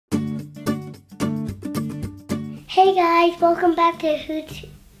Hey guys, welcome back to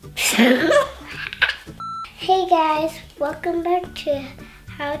Hey guys, welcome back to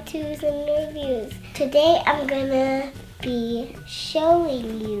How-Tos and Reviews. Today I'm gonna be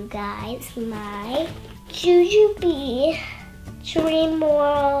showing you guys my JuJuBe Dream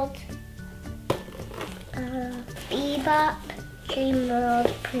World Be Bop Dream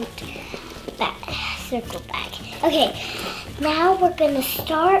World print back, circle bag. Okay, now we're gonna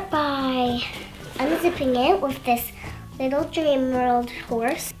start by unzipping it with this little Dream World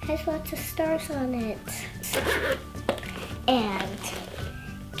horse. It has lots of stars on it. And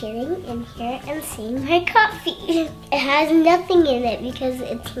getting in here and seeing my coffee. It has nothing in it because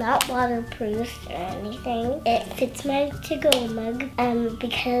it's not waterproof or anything. It fits my to-go mug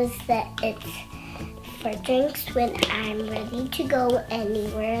because it's for drinks when I'm ready to go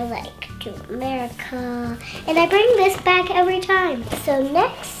anywhere, like to America. And I bring this back every time. So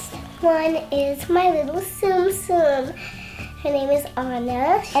next one is my little Tsum Tsum. Her name is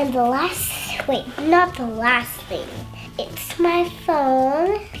Anna. And not the last thing. It's my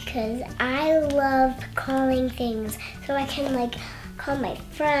phone because I love calling things. So I can call my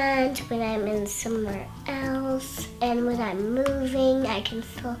friend when I'm in somewhere else. And when I'm moving, I can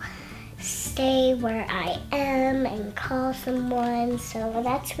still stay where I am and call someone. So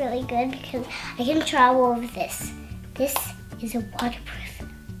that's really good because I can travel with this. This is a waterproof phone.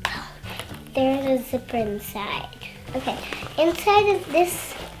 There's a zipper inside. Okay, inside of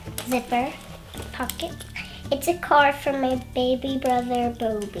this zipper pocket, it's a card from my baby brother,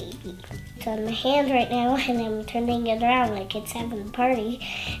 Bo Baby. It's on my hand right now and I'm turning it around like it's having a party.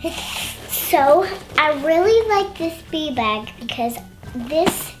 So I really like this bee bag because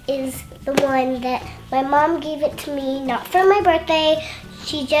this is the one that my mom gave it to me, not for my birthday.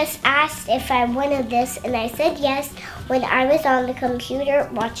 She just asked if I wanted this and I said yes when I was on the computer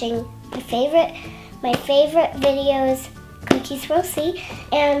watching my favorite videos, Cookies Rosie,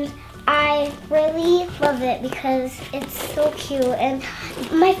 and I really love it because it's so cute. And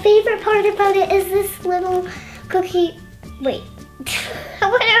my favorite part about it is this little cookie. Wait,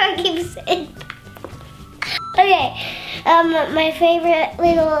 what do I keep saying? Okay, my favorite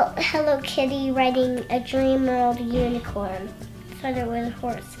little Hello Kitty riding a Dream World unicorn. Started with a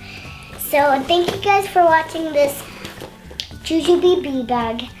horse. So thank you guys for watching this JuJuBe Be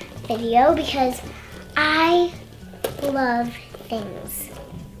Bag video because I love things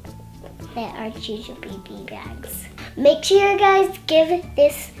that are JuJuBe Be bags. Make sure you guys give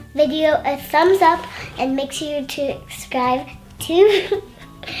this video a thumbs up and make sure to subscribe to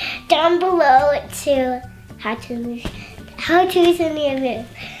down below to How-Tos and Reviews.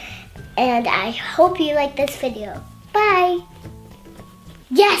 And I hope you like this video. Bye!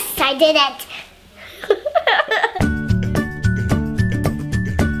 Yes, I did it!